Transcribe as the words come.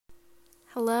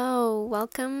Hello,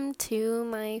 welcome to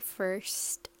my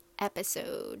first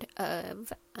episode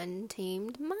of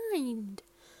Untamed Mind.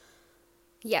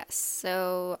 Yes,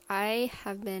 so I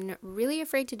have been really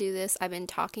afraid to do this. I've been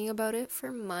talking about it for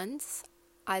months.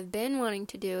 I've been wanting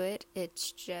to do it.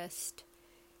 It's just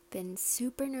been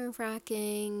super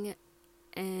nerve-wracking,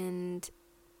 and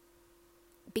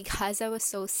because I was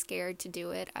so scared to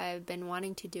do it, I've been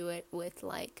wanting to do it with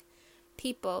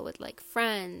people, with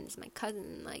friends, my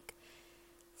cousin,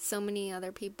 so many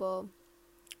other people,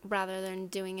 rather than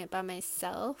doing it by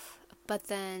myself. But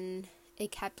then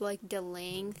it kept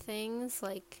delaying things,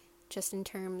 just in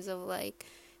terms of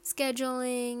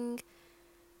scheduling,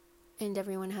 and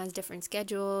everyone has different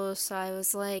schedules. So I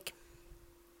was like,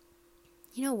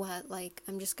 you know what,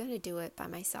 I'm just gonna do it by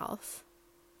myself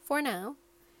for now,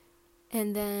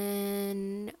 and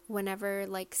then whenever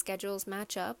schedules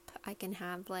match up, I can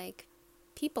have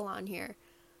people on here,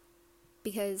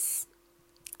 because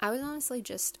I was honestly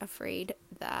just afraid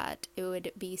that it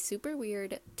would be super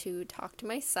weird to talk to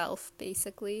myself,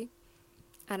 basically.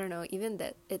 I don't know, even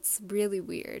that it's really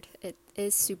weird. It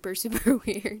is super, super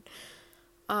weird.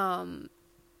 But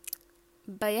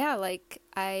yeah,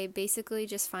 I basically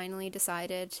just finally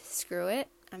decided, screw it.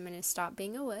 I'm going to stop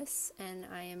being a wuss, and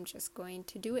I am just going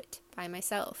to do it by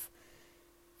myself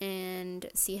and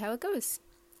see how it goes.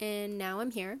 And now I'm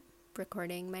here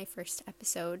recording my first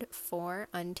episode for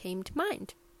Untamed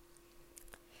Mind.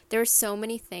 There were so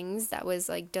many things that was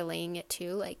delaying it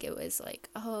too. It was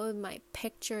oh, my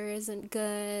picture isn't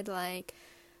good, like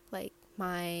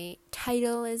my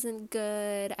title isn't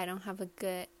good, I don't have a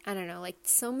good, I don't know,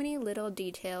 so many little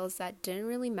details that didn't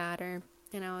really matter.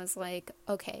 And I was like,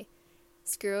 okay,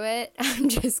 screw it. I'm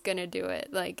just gonna do it.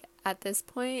 At this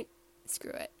point,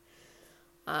 screw it.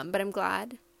 But I'm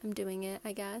glad I'm doing it,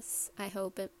 I guess. I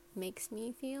hope it makes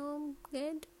me feel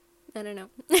good. I don't know.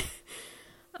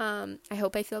 I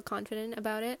hope I feel confident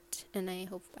about it, and I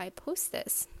hope I post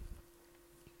this.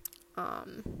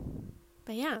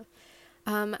 But yeah,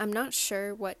 I'm not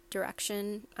sure what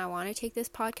direction I want to take this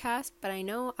podcast, but I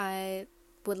know I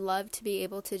would love to be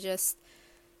able to just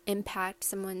impact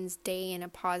someone's day in a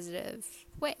positive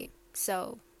way.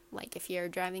 So, if you're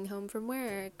driving home from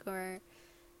work, or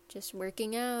just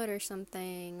working out or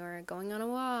something, or going on a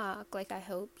walk, I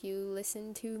hope you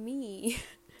listen to me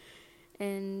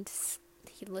and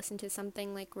listen to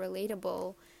something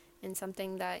relatable, and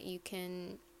something that you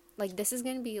can, this is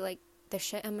going to be the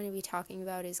shit I'm going to be talking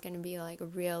about is going to be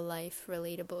real life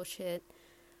relatable shit.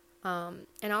 And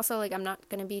also I'm not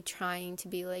going to be trying to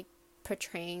be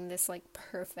portraying this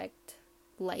perfect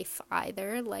life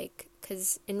either,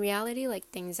 because in reality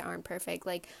things aren't perfect.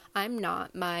 I'm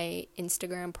not my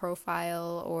Instagram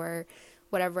profile or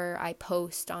whatever I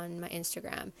post on my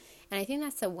Instagram. And I think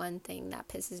that's the one thing that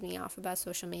pisses me off about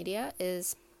social media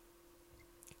is,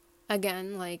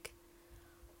 again,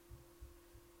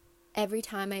 every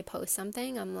time I post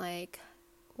something, I'm like,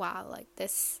 wow,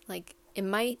 this, it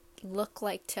might look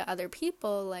to other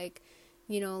people,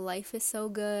 life is so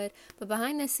good. But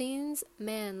behind the scenes,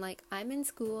 man, I'm in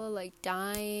school,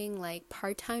 dying,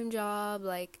 part-time job,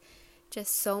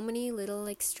 just so many little,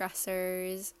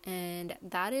 stressors. And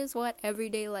that is what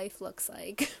everyday life looks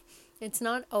like. It's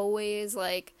not always,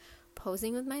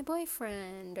 posing with my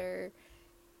boyfriend, or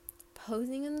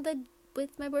posing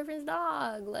with my boyfriend's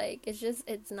dog.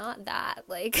 It's not that.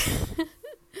 It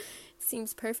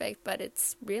seems perfect, but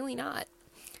it's really not.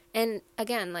 And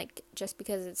again, just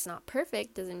because it's not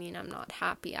perfect doesn't mean I'm not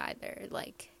happy either.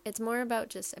 It's more about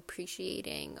just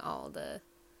appreciating all the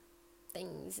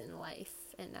things in life.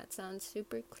 And that sounds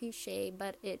super cliche,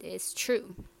 but it is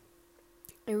true.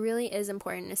 It really is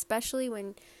important, especially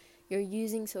when you're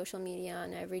using social media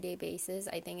on an everyday basis.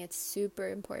 I think it's super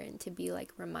important to be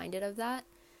reminded of that,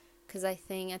 because I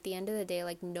think at the end of the day,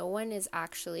 no one is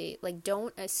actually,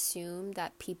 don't assume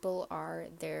that people are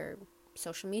their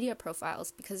social media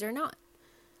profiles, because they're not.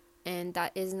 And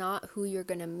that is not who you're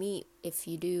gonna meet if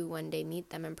you do one day meet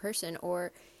them in person,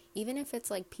 or even if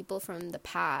it's people from the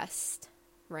past,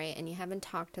 right, and you haven't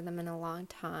talked to them in a long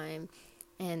time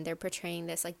and they're portraying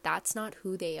this, that's not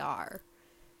who they are.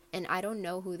 And I don't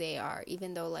know who they are,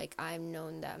 even though I've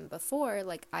known them before.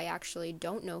 I actually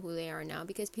don't know who they are now,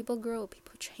 because people grow,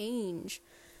 people change.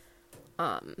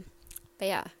 But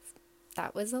yeah,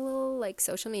 that was a little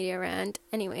social media rant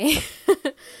anyway.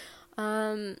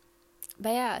 But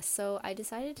yeah, so I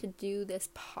decided to do this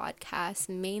podcast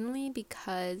mainly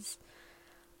because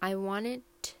I wanted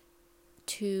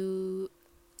to,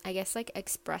 I guess,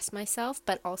 express myself,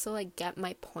 but also get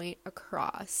my point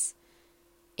across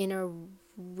in a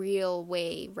real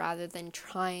way, rather than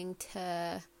trying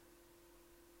to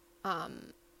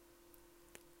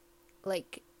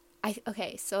like,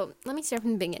 okay, so let me start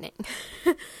from the beginning.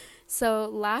 So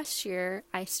last year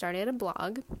I started a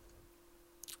blog,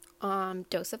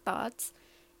 Dose of Thoughts,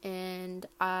 and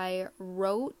I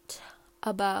wrote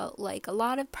about like a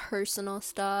lot of personal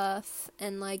stuff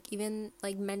and like even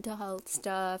like mental health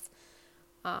stuff,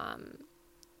 and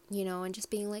just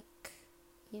being like,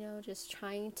 just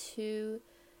trying to,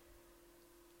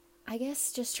 I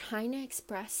guess, just trying to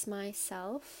express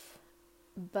myself.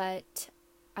 But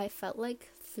I felt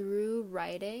like through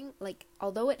writing, like,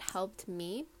 although it helped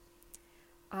me,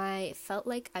 I felt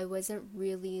like I wasn't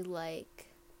really like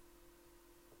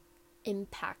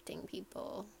impacting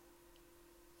people,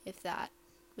 if that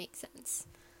makes sense.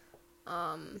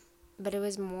 But it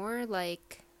was more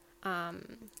like, I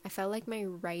felt like my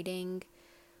writing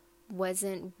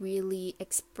wasn't really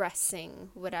expressing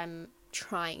what I'm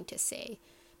trying to say.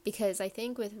 Because I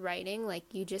think with writing, like,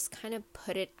 you just kind of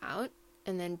put it out,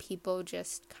 and then people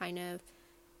just kind of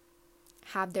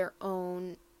have their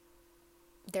own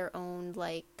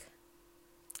like,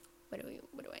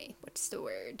 what's the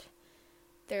word?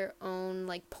 Their own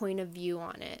like point of view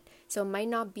on it. So it might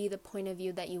not be the point of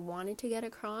view that you wanted to get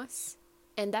across,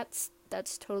 and that's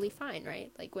totally fine,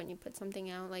 right? Like when you put something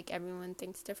out, like everyone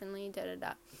thinks differently,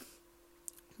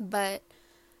 But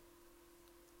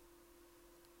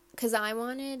because I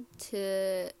wanted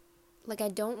to, like, I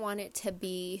don't want it to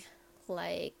be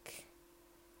like,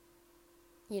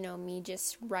 me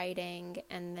just writing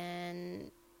and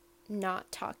then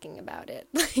not talking about it.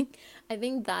 Like, I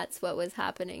think that's what was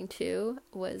happening too,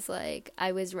 was like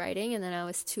I was writing and then I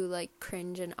was too like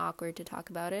cringe and awkward to talk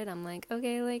about it. I'm like,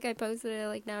 okay, like I posted it,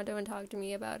 like now don't talk to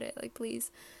me about it, like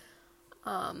please.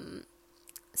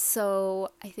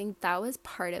 So I think that was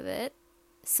part of it.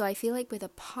 So I feel like with a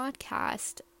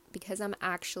podcast, because I'm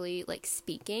actually like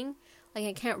speaking, like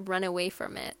I can't run away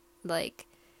from it. Like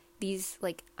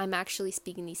I'm actually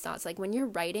speaking these thoughts. Like when you're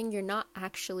writing, you're not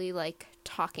actually like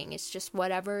talking. It's just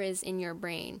whatever is in your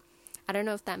brain. I don't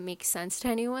know if that makes sense to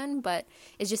anyone, but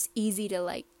it's just easy to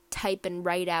like type and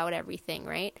write out everything,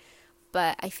 right?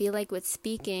 But I feel like with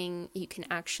speaking, you can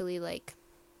actually like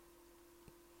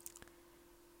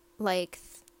I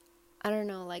don't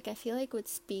know, like I feel like with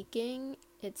speaking,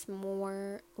 it's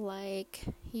more like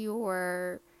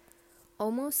you're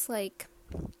almost like,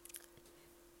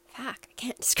 I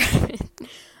can't describe it.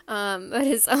 But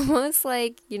it's almost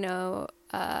like,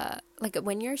 like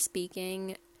when you're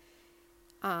speaking,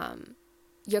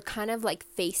 you're kind of like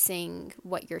facing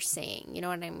what you're saying. You know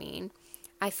what I mean?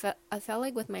 I felt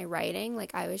like with my writing,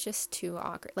 like I was just too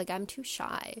awkward. Like I'm too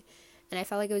shy. And I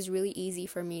felt like it was really easy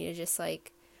for me to just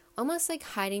like, almost like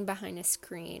hiding behind a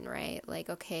screen, right? Like,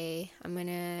 okay, I'm going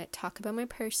to talk about my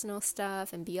personal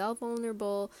stuff and be all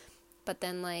vulnerable. But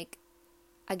then like,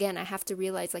 again, I have to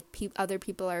realize like other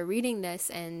people are reading this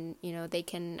and, they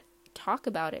can talk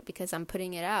about it because I'm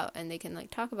putting it out and they can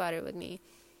like talk about it with me.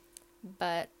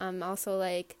 But I'm also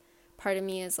like, part of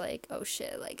me is like, oh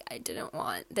shit, like I didn't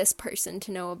want this person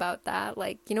to know about that.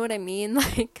 Like, you know what I mean?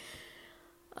 Like,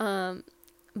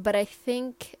 but I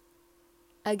think,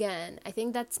 again, I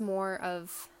think that's more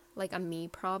of like a me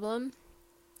problem,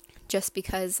 just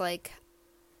because like,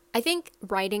 I think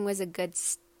writing was a good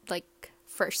like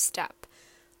first step.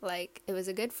 Like, it was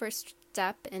a good first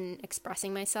step in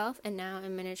expressing myself, and now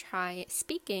I'm going to try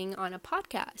speaking on a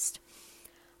podcast.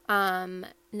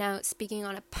 Now, speaking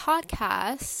on a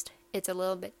podcast, it's a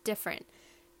little bit different,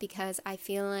 because I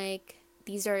feel like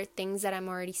these are things that I'm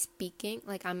already speaking,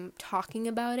 like, I'm talking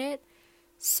about it,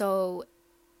 so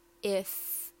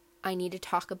if I need to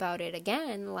talk about it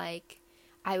again, like,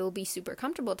 I will be super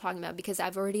comfortable talking about it, because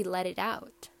I've already let it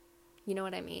out. You know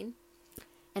what I mean?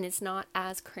 And it's not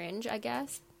as cringe, I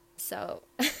guess. So,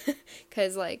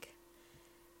 because like,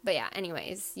 but yeah,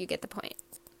 anyways, you get the point.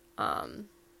 I'm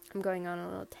going on a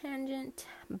little tangent,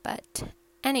 but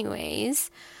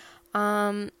anyways,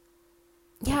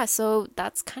 yeah, so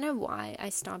that's kind of why I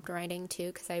stopped writing too,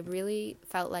 because I really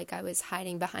felt like I was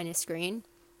hiding behind a screen,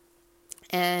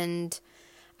 and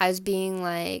I was being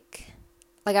like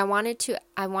I want to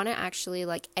actually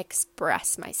like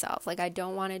express myself. Like, I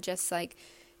don't want to just like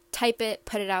type it,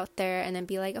 put it out there, and then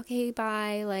be like, okay,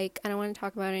 bye, like, I don't want to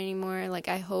talk about it anymore, like,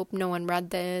 I hope no one read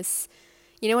this,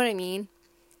 you know what I mean?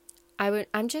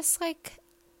 I'm just like,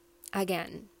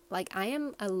 again, like, I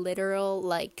am a literal,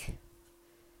 like,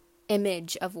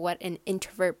 image of what an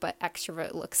introvert but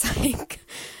extrovert looks like,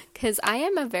 because I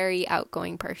am a very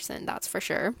outgoing person, that's for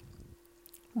sure,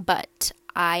 but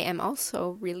I am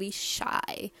also really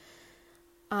shy,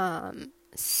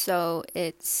 so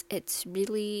it's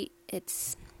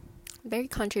very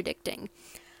contradicting.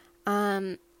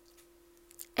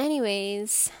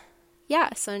 Anyways,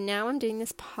 yeah, so now I'm doing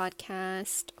this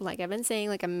podcast. Like I've been saying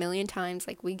like a million times,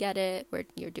 like we get it.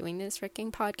 You're doing this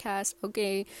freaking podcast.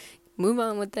 Okay, move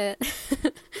on with it.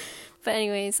 But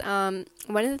anyways, one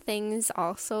of the things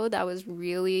also that was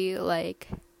really like,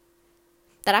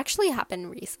 that actually happened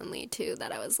recently too,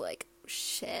 that I was like,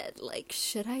 shit, like,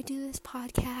 should I do this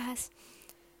podcast?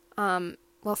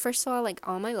 Well, first of all, like,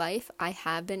 all my life, I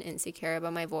have been insecure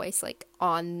about my voice, like,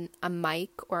 on a mic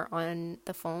or on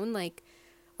the phone, like,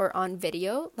 or on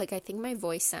video. Like, I think my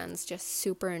voice sounds just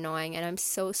super annoying, and I'm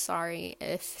so sorry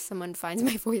if someone finds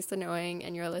my voice annoying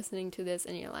and you're listening to this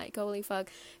and you're like, holy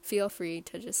fuck, feel free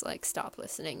to just, like, stop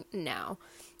listening now,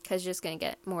 because it's just gonna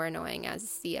get more annoying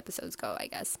as the episodes go, I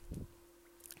guess.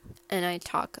 And I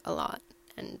talk a lot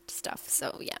and stuff,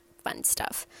 so yeah, fun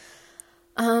stuff.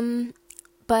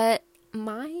 But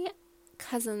my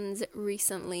cousins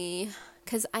recently,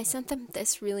 because I sent them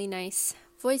this really nice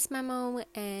voice memo,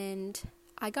 and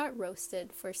I got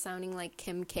roasted for sounding like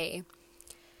Kim K,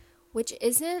 which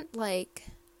isn't like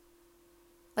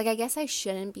I guess I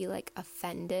shouldn't be like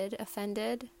offended,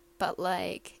 but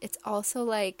like, it's also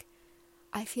like,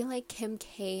 I feel like Kim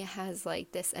K has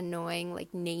like this annoying,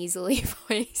 like, nasally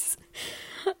voice.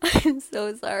 I'm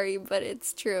so sorry, but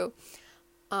it's true.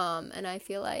 And I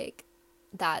feel like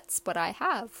that's what I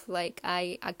have. Like,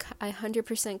 I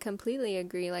 100% completely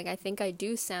agree. Like, I think I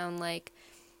do sound like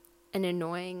an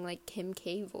annoying, like, Kim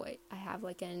K voice. I have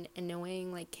like an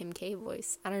annoying, like, Kim K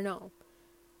voice. I don't know.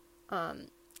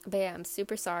 But yeah, I'm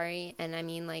super sorry. And I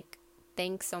mean, like,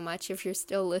 thanks so much if you're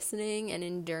still listening and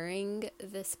enduring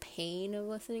this pain of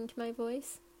listening to my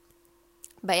voice.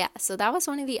 But yeah, so that was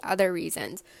one of the other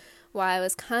reasons why I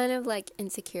was kind of like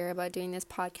insecure about doing this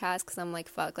podcast, because I'm like,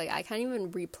 fuck, like, I can't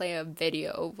even replay a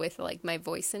video with like my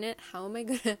voice in it. How am I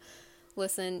gonna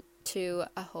listen to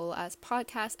a whole ass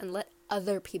podcast and let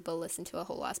other people listen to a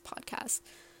whole ass podcast?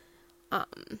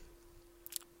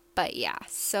 But yeah,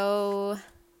 so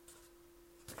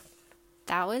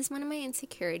that was one of my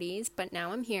insecurities, but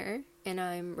now I'm here and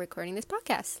I'm recording this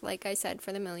podcast, like I said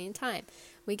for the millionth time.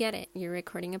 We get it. You're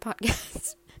recording a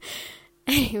podcast.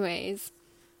 Anyways,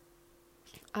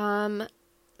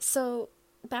 so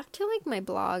back to like my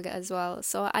blog as well.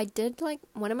 So I did like,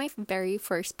 one of my very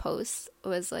first posts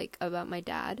was like about my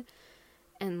dad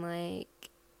and like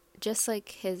just like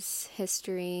his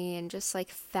history and just like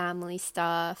family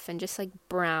stuff and just like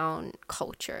brown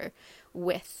culture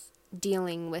with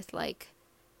dealing with like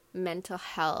mental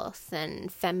health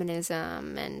and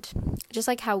feminism and just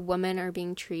like how women are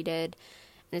being treated,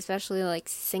 and especially like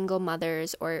single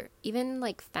mothers or even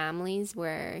like families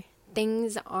where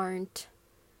things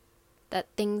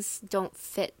don't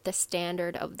fit the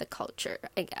standard of the culture,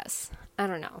 I guess. I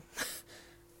don't know.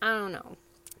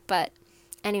 But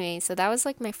anyway, so that was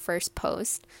like my first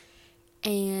post,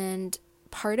 and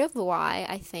part of why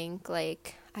I think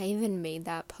like I even made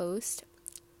that post,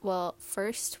 well,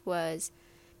 first was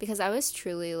because I was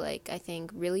truly like, I think,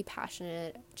 really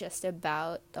passionate just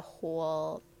about the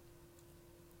whole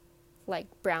like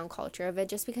brown culture of it,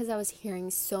 just because I was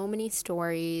hearing so many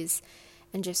stories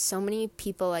and just so many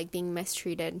people like being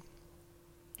mistreated.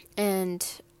 And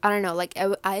I don't know, like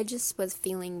I just was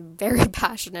feeling very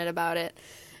passionate about it.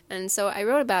 And so I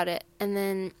wrote about it. And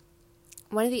then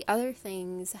one of the other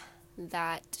things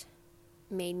that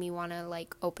made me want to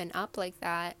like open up like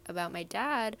that about my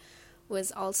dad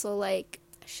was also like,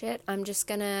 shit, I'm just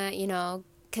gonna, you know,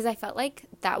 because I felt like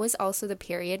that was also the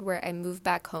period where I moved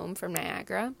back home from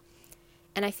Niagara.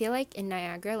 And I feel like in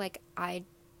Niagara, like, I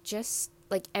just,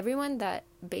 like, everyone that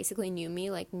basically knew me,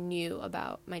 like, knew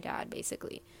about my dad,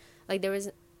 basically. Like, there was,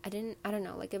 I don't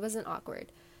know, like, it wasn't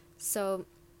awkward. So,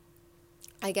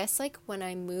 I guess, like, when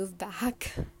I moved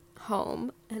back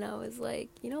home, and I was like,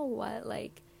 you know what,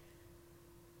 like,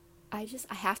 I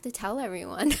have to tell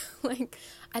everyone. Like,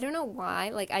 I don't know why,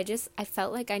 like, I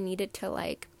felt like I needed to,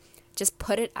 like, just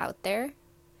put it out there,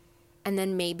 and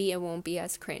then maybe it won't be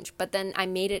as cringe. But then I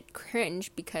made it cringe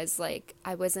because, like,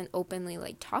 I wasn't openly,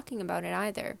 like, talking about it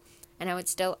either, and I would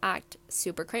still act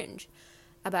super cringe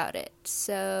about it.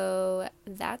 So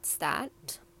that's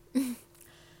that.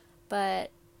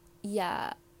 But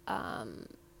yeah,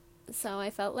 so I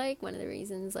felt like one of the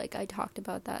reasons, like, I talked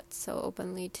about that so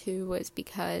openly too was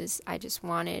because I just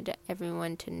wanted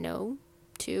everyone to know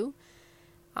too,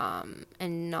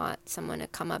 and not someone to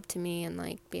come up to me and,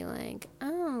 like, be like,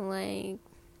 oh, like,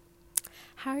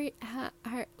 how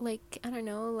like, I don't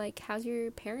know, like, how's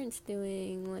your parents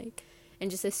doing, like,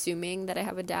 and just assuming that I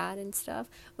have a dad and stuff,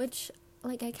 which,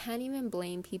 like, I can't even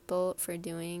blame people for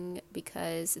doing,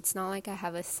 because it's not like I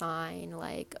have a sign,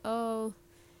 like, oh,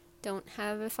 don't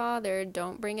have a father,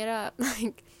 don't bring it up.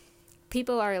 Like,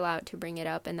 people are allowed to bring it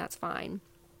up, and that's fine.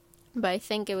 But I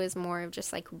think it was more of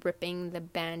just, like, ripping the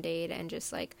Band-Aid and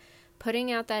just, like,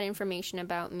 putting out that information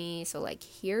about me. So, like,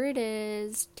 here it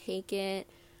is, take it.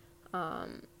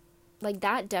 Like,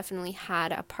 that definitely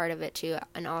had a part of it, too.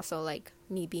 And also, like,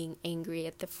 me being angry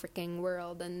at the freaking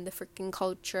world and the freaking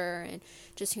culture, and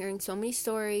just hearing so many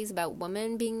stories about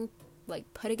women being,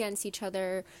 like, put against each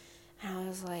other. And I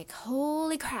was like,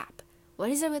 holy crap,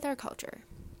 what is it with our culture?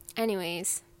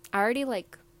 Anyways, I already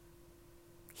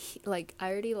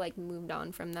moved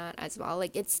on from that as well.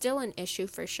 Like, it's still an issue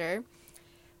for sure,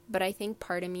 but I think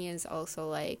part of me is also,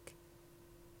 like,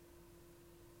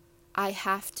 I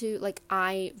have to, like,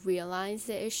 I realize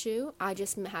the issue. I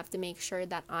just have to make sure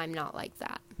that I'm not like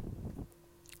that.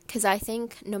 Because I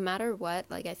think no matter what,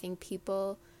 like, I think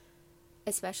people,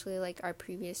 especially, like, our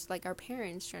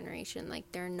parents' generation, like,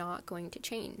 they're not going to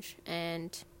change.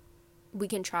 And we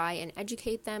can try and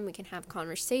educate them. We can have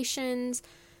conversations.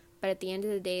 But at the end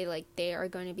of the day, like, they are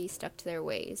going to be stuck to their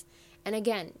ways. And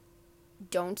again,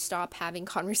 don't stop having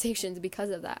conversations because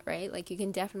of that, right? Like, you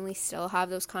can definitely still have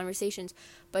those conversations,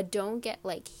 but don't get,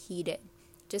 like, heated.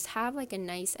 Just have, like, a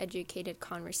nice, educated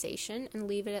conversation and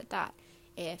leave it at that.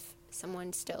 If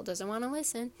someone still doesn't want to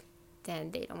listen, then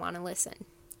they don't want to listen.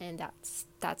 And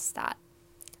that's that.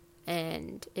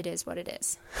 And it is what it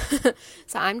is.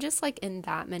 So I'm just, like, in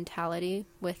that mentality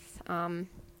with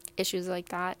issues like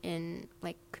that in,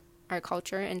 like, our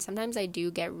culture. And sometimes I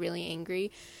do get really angry.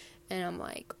 And I'm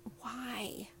like,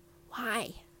 why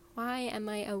am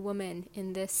I a woman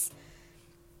in this?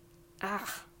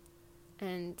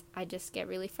 And I just get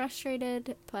really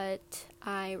frustrated, but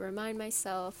I remind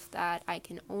myself that I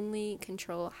can only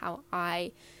control how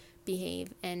I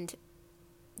behave, and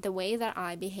the way that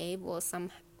I behave will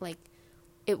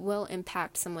it will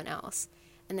impact someone else,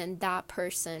 and then that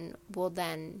person will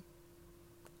then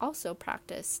also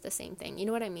practice the same thing. You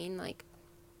know what I mean? Like,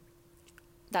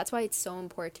 that's why it's so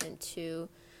important to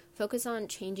focus on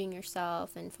changing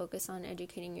yourself and focus on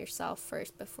educating yourself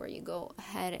first before you go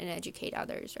ahead and educate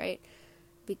others, right?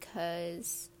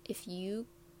 Because if you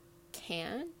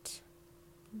can't,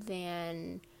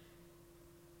 then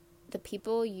the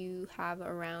people you have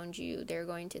around you, they're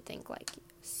going to think like you.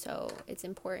 So it's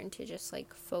important to just,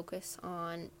 like, focus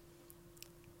on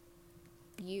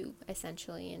you,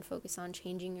 essentially, and focus on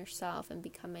changing yourself and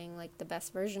becoming, like, the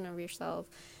best version of yourself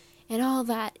and all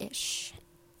that ish.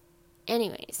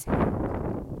 Anyways.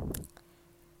 But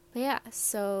yeah,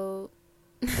 so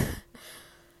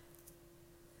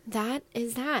that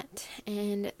is that.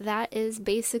 And that is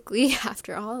basically,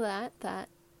 after all that, that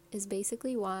is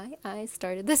basically why I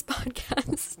started this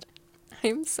podcast.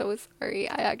 I'm so sorry.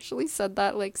 I actually said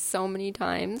that, like, so many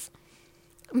times.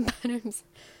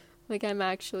 But I'm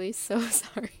actually so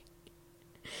sorry.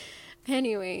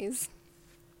 Anyways,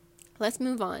 let's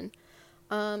move on.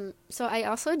 So I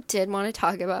also did want to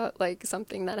talk about, like,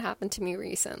 something that happened to me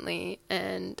recently,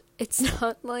 and it's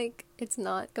not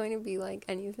going to be, like,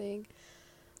 anything,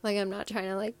 like, I'm not trying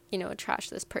to, like, trash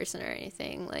this person or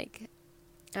anything. Like,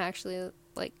 I actually,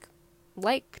 like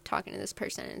talking to this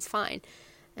person, and it's fine,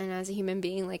 and as a human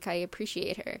being, like, I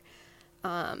appreciate her,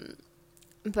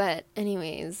 but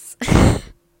anyways,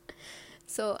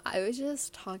 so I was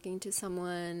just talking to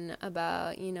someone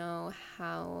about,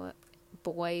 how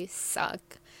boys suck,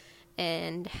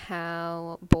 and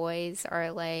how boys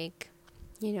are, like,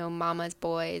 mama's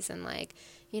boys, and, like,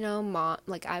 mom,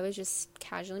 like, I was just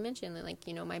casually mentioning, like,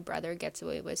 my brother gets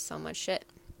away with so much shit,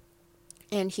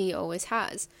 and he always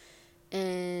has,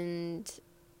 and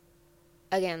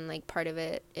again, like, part of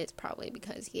it is probably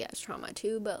because he has trauma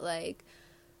too, but, like,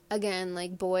 again,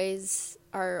 like, boys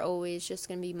are always just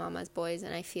gonna be mama's boys,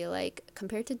 and I feel like,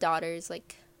 compared to daughters,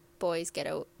 like, boys get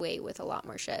away with a lot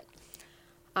more shit.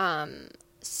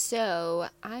 So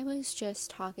I was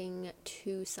just talking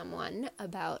to someone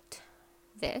about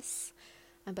this,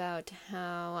 about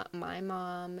how my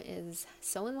mom is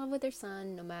so in love with her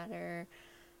son, no matter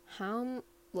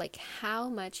how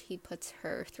much he puts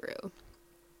her through.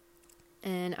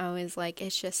 And I was like,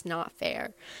 it's just not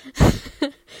fair.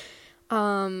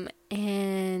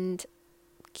 And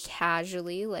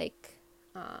casually, like,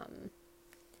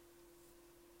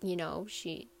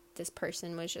 this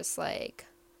person was just like,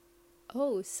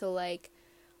 oh, so, like,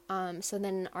 so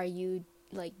then are you,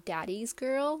 like, daddy's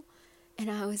girl?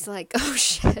 And I was like, oh,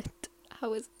 shit. I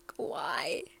was like,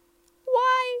 why?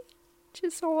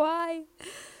 Just why?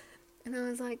 And I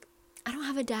was like, I don't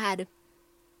have a dad.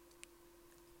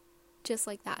 Just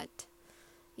like that.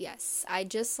 Yes, I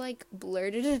just, like,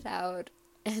 blurted it out,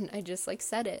 and I just, like,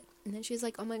 said it. And then she's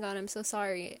like, oh my god, I'm so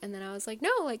sorry. And then I was like,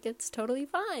 no, like, it's totally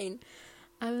fine.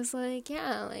 I was like,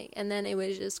 yeah, like, and then it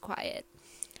was just quiet.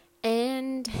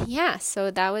 And yeah,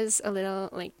 so that was a little,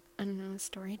 like, I don't know,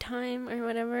 story time or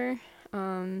whatever.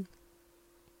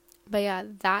 But yeah,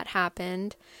 that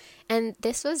happened. And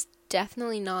this was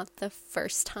definitely not the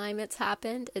first time it's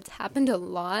happened. It's happened a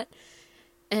lot.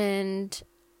 And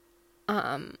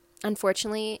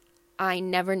unfortunately, I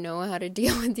never know how to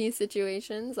deal with these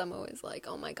situations. I'm always like,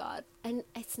 oh my God. And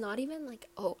it's not even like,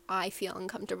 oh, I feel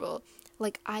uncomfortable.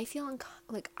 Like, I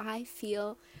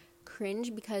feel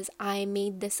cringe because I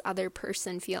made this other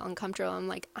person feel uncomfortable. I'm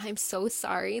like, I'm so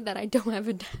sorry that I don't have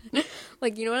a dad.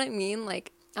 Like, you know what I mean?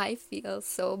 Like, I feel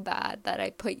so bad that I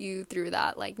put you through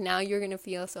that. Like, now you're going to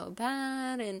feel so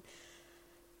bad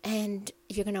and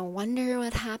you're going to wonder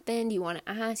what happened. You want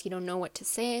to ask, you don't know what to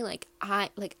say. Like, I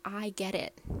get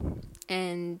it.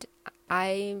 And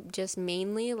I just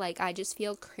mainly, like, I just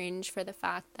feel cringe for the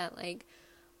fact that, like,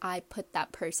 I put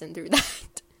that person through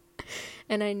that.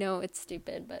 And I know it's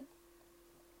stupid, but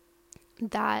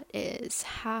that is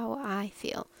how I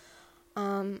feel.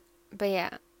 But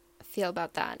yeah, feel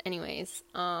about that. Anyways,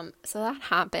 so that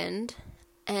happened,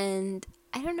 and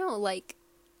I don't know, like,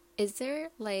 is there,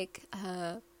 like,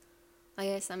 I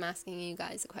guess I'm asking you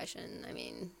guys a question, I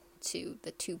mean, to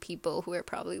the two people who are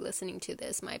probably listening to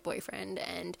this, my boyfriend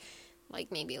and,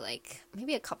 like, maybe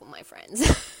a couple of my friends,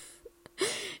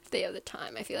 if they have the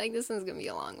time. I feel like this one's gonna be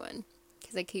a long one,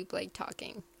 because I keep, like,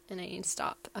 talking, and I need to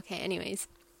stop. Okay, anyways,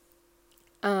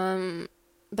 but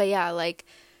yeah, like,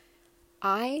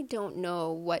 I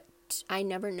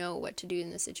never know what to do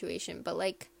in this situation, but,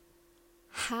 like,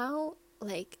 how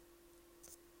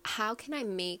can I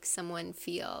make someone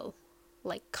feel,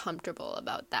 like, comfortable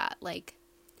about that? Like,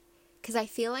 because I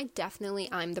feel like definitely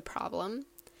I'm the problem.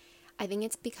 I think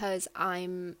it's because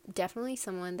I'm definitely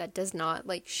someone that does not,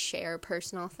 like, share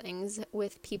personal things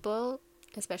with people,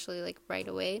 especially, like, right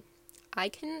away.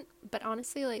 But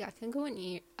honestly, like, I can go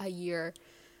a year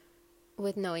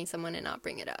with knowing someone and not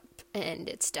bring it up, and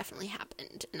it's definitely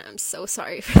happened, and I'm so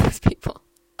sorry for those people.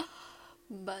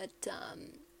 But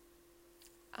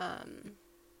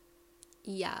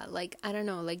yeah, like, I don't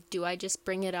know, like, do I just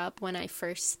bring it up when I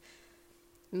first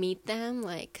meet them?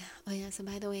 Like, oh yeah, so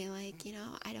by the way, like, you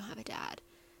know, I don't have a dad.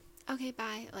 Okay,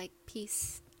 bye, like,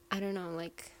 peace. I don't know,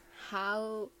 like,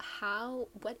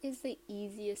 what is the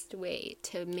easiest way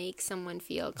to make someone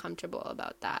feel comfortable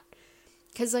about that?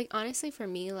 Because, like, honestly, for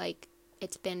me, like,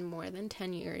 it's been more than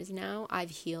 10 years now. I've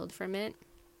healed from it.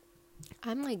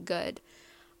 I'm, like, good.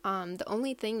 The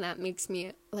only thing that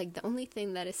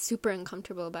is super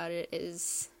uncomfortable about it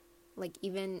is, like,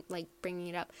 even, like, bringing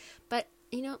it up. But,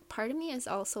 you know, part of me is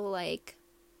also, like,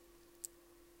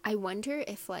 I wonder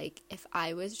if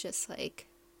I was just, like,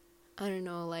 I don't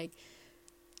know, like,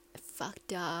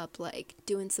 fucked up, like,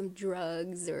 doing some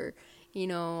drugs or, you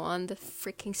know, on the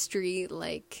freaking street,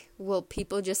 like, will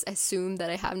people just assume that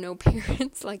I have no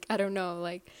parents? Like, I don't know,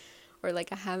 like, or, like,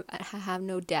 I have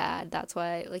no dad. That's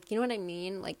why, like, you know what I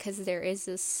mean? Like, because there is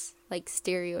this, like,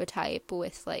 stereotype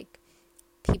with, like,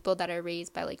 people that are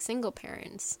raised by, like, single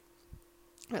parents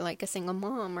or, like, a single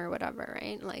mom or whatever,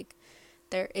 right? Like,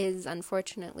 there is,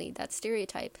 unfortunately, that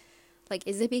stereotype. Like,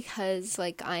 is it because,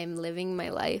 like, I'm living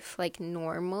my life, like,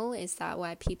 normal? Is that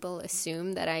why people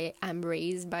assume that I am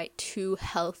raised by two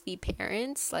healthy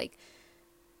parents? Like,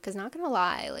 because not gonna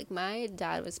lie, like, my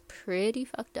dad was pretty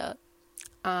fucked up.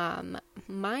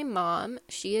 My mom,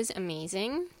 she is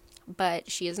amazing,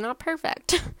 but she is not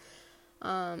perfect.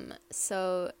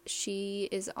 So she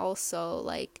is also,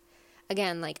 like,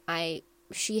 again, like,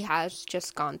 she has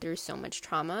just gone through so much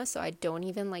trauma, so I don't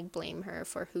even, like, blame her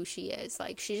for who she is.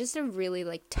 Like, she's just a really,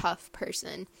 like, tough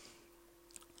person.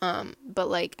 But,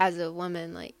 like, as a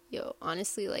woman, like, yo,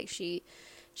 honestly, like, she's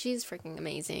freaking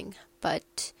amazing.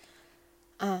 But,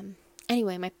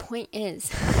 anyway, my point is,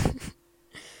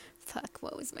 fuck,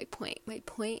 what was my point? My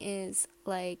point is,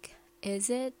 like,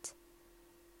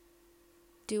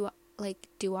 do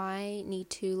I need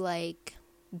to, like,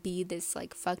 be this,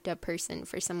 like, fucked up person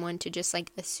for someone to just,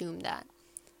 like, assume that,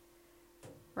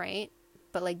 right?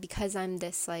 But, like, because I'm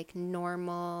this, like,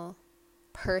 normal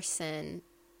person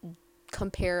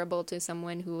comparable to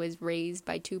someone who was raised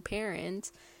by two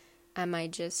parents, am I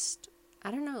just,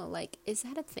 I don't know, like, is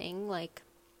that a thing? Like,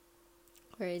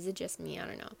 or is it just me? I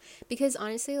don't know. Because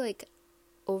honestly, like,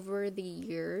 over the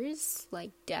years,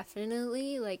 like,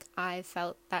 definitely, like, I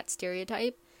felt that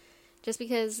stereotype just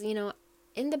because, you know,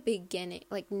 in the beginning,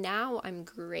 like, now I'm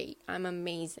great, I'm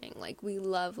amazing, like, we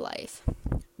love life.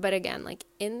 But again, like,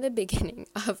 in the beginning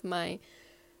of my,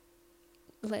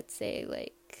 let's say,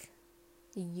 like,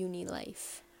 uni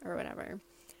life or whatever,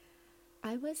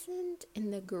 I wasn't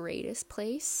in the greatest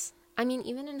place, I mean,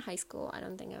 even in high school, I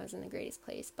don't think I was in the greatest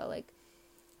place, but like,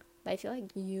 I feel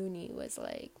like uni was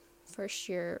like, first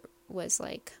year was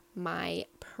like my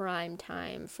prime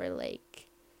time for like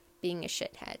being a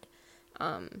shithead.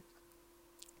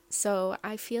 So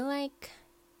I feel like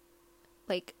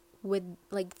with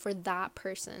like for that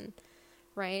person,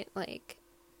 right? Like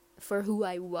for who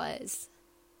I was,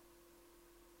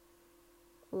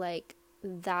 like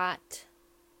that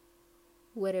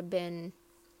would have been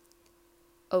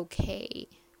okay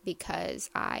because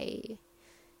I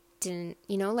didn't,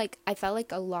 like I felt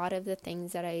like a lot of the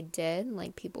things that I did,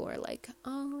 like people were like,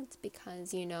 oh, it's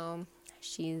because,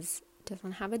 she's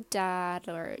doesn't have a dad,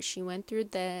 or she went through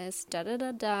this, da da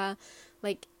da da.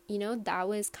 Like, that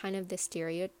was kind of the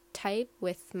stereotype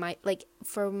with my, like,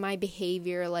 for my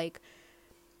behavior, like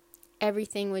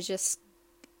everything was just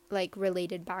like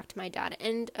related back to my dad.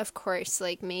 And of course,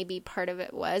 like maybe part of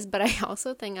it was, but I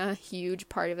also think a huge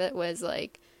part of it was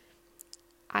like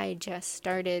I just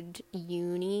started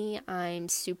uni. I'm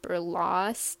super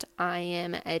lost. I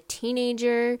am a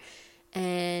teenager,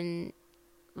 and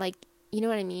like, you know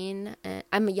what I mean?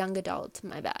 I'm a young adult,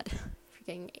 my bad.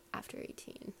 Forgetting after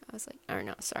 18. I was like, or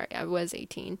no, sorry, I was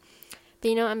 18.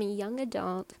 But I'm a young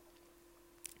adult,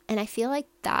 and I feel like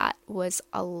that was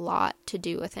a lot to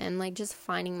do with it, and like just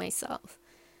finding myself.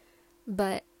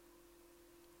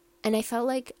 And I felt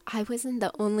like I wasn't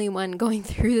the only one going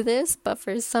through this, but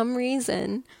for some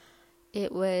reason,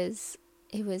 it was,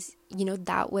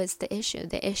 that was the issue.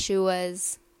 The issue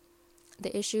was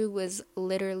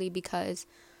literally because,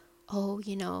 oh,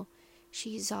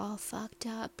 she's all fucked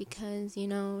up because,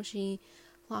 she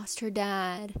lost her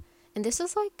dad. And this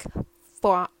was like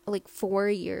 4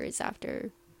 years after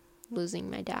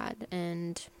losing my dad,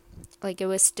 and like it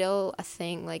was still a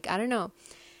thing. Like I don't know.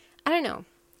 I don't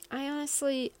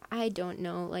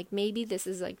know. Like maybe this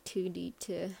is like too deep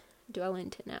to dwell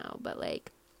into now, but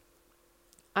like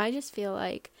I just feel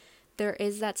like there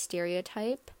is that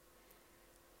stereotype,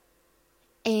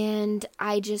 and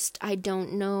I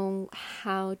don't know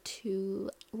how to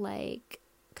like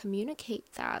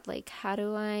communicate that. Like how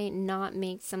do I not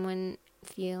make someone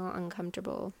feel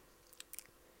uncomfortable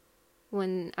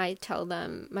when I tell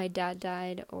them my dad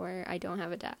died or I don't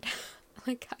have a dad?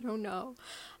 Like I don't know.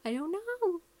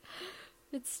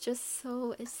 It's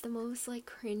the most like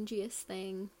cringiest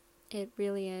thing. It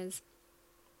really is.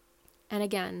 And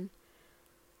again,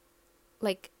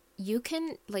 like you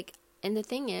can like, and the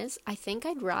thing is, I think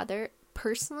I'd rather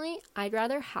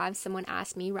have someone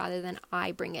ask me rather than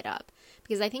I bring it up,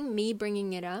 because I think me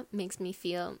bringing it up makes me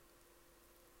feel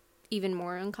even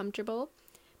more uncomfortable.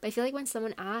 But I feel like when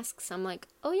someone asks, I'm like,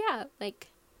 oh yeah, like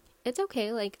it's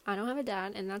okay, like I don't have a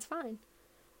dad and that's fine,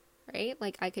 right?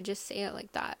 Like I could just say it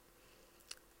like that.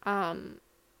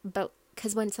 But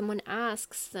because when someone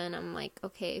asks, then I'm like,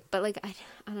 okay, but like I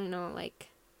don't know, like,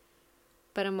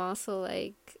 but I'm also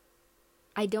like,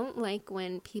 I don't like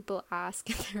when people ask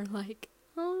and they're like,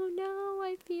 oh no,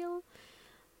 I feel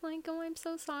like, oh, I'm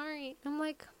so sorry. I'm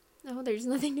like, no, there's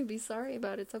nothing to be sorry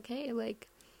about. It's okay. Like,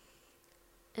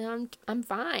 and I'm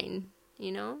fine, I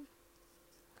don't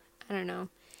know.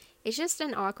 It's just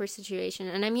an awkward situation.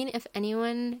 And I mean, if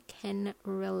anyone can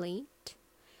relate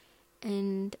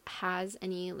and has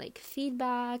any like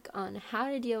feedback on how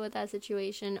to deal with that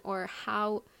situation, or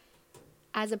how,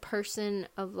 as a person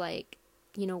of like,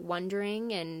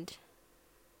 wondering and,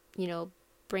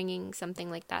 bringing something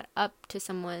like that up to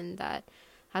someone that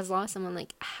has lost someone,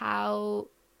 like how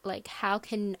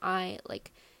can I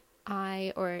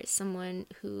or someone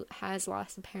who has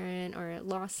lost a parent or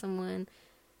lost someone,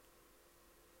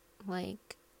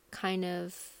 like kind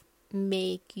of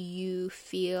make you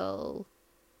feel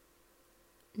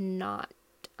not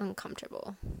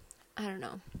uncomfortable. I don't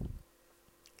know.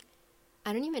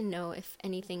 I don't even know if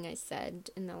anything I said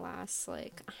in the last,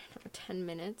 like, I don't know, 10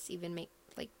 minutes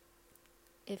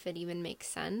if it even makes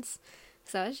sense.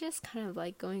 So I was just kind of,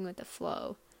 like, going with the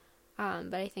flow.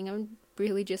 But I think I'm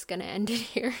really just gonna end it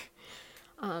here.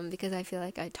 Because I feel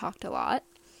like I talked a lot.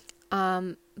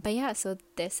 But yeah, so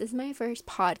this is my first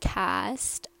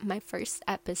podcast, my first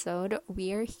episode.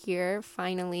 We are here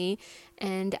finally,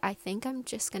 and I think I'm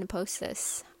just gonna post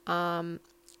this.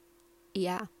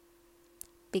 Yeah,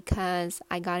 because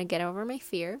I gotta get over my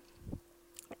fear,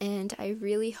 and I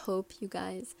really hope you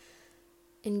guys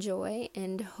enjoy,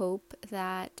 and hope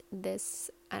that this,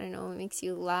 I don't know, makes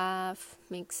you laugh,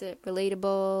 makes it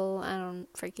relatable, I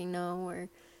don't freaking know, or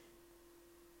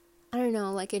I don't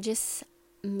know, like it just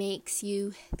makes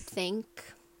you think,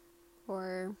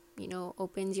 or,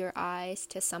 opens your eyes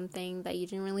to something that you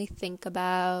didn't really think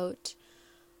about.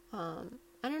 I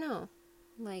don't know,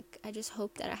 like I just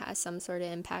hope that it has some sort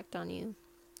of impact on you.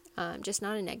 just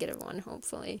not a negative one,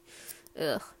 hopefully.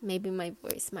 Maybe my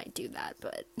voice might do that,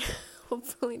 but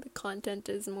hopefully the content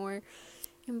is more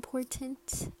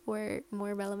important or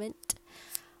more relevant.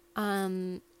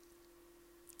 But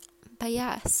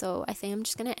yeah, so I think I'm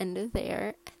just gonna end it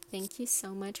there. Thank you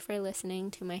so much for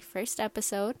listening to my first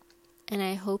episode, and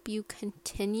I hope you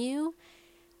continue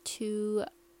to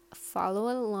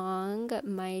follow along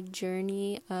my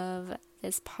journey of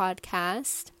this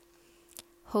podcast.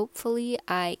 Hopefully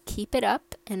I keep it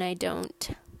up and I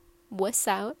don't wuss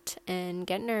out and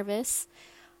get nervous.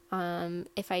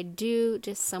 If I do,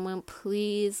 just someone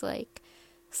please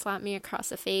slap me across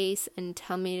the face and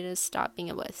tell me to stop being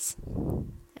a wuss.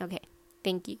 Okay,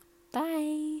 thank you.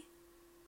 Bye.